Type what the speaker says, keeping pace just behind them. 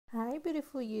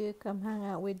beautiful you, come hang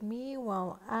out with me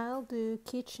while I'll do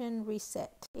kitchen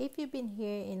reset. If you've been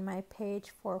here in my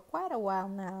page for quite a while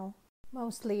now,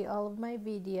 mostly all of my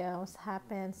videos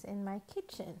happens in my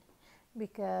kitchen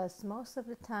because most of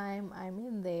the time I'm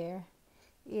in there,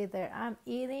 either I'm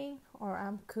eating or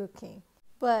I'm cooking.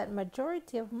 But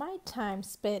majority of my time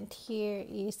spent here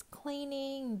is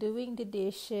cleaning, doing the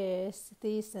dishes,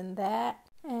 this and that.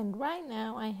 And right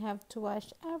now I have to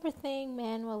wash everything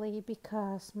manually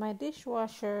because my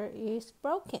dishwasher is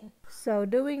broken. So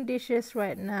doing dishes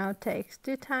right now takes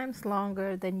 2 times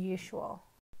longer than usual.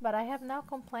 But I have no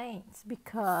complaints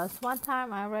because one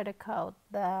time I read a quote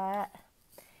that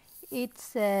it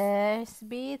says,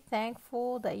 be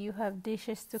thankful that you have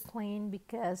dishes to clean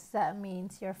because that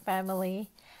means your family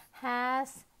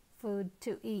has food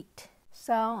to eat.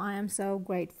 So I am so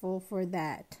grateful for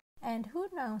that. And who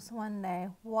knows, one day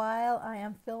while I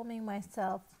am filming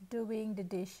myself doing the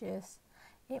dishes,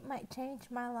 it might change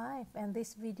my life and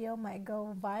this video might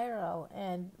go viral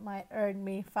and might earn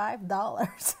me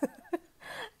 $5.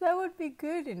 That would be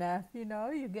good enough, you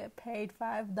get paid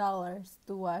 $5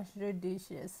 to wash your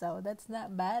dishes, so that's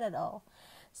not bad at all.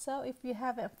 So if you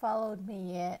haven't followed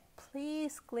me yet,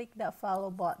 please click that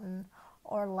follow button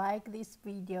or like this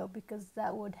video because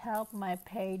that would help my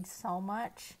page so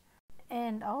much.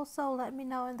 And also let me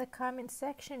know in the comment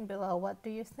section below, what do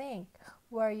you think,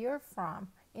 where you're from,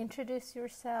 introduce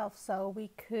yourself so we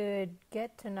could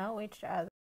get to know each other.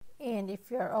 And if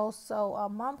you're also a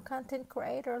mom content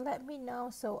creator, let me know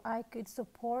so I could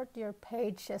support your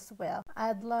page as well.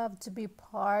 I'd love to be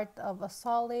part of a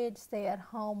solid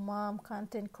stay-at-home mom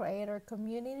content creator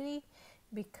community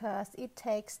because it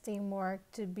takes teamwork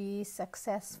to be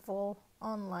successful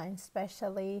online,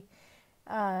 especially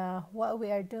what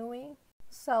we are doing.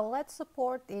 So let's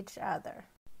support each other.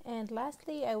 And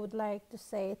lastly, I would like to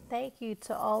say thank you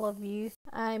to all of you.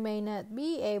 I may not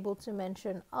be able to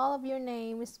mention all of your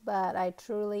names, but I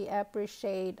truly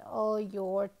appreciate all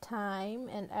your time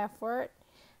and effort,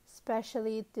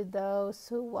 especially to those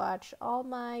who watch all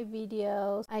my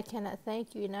videos. I cannot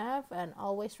thank you enough, and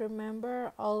always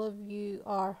remember, all of you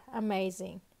are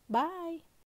amazing. Bye!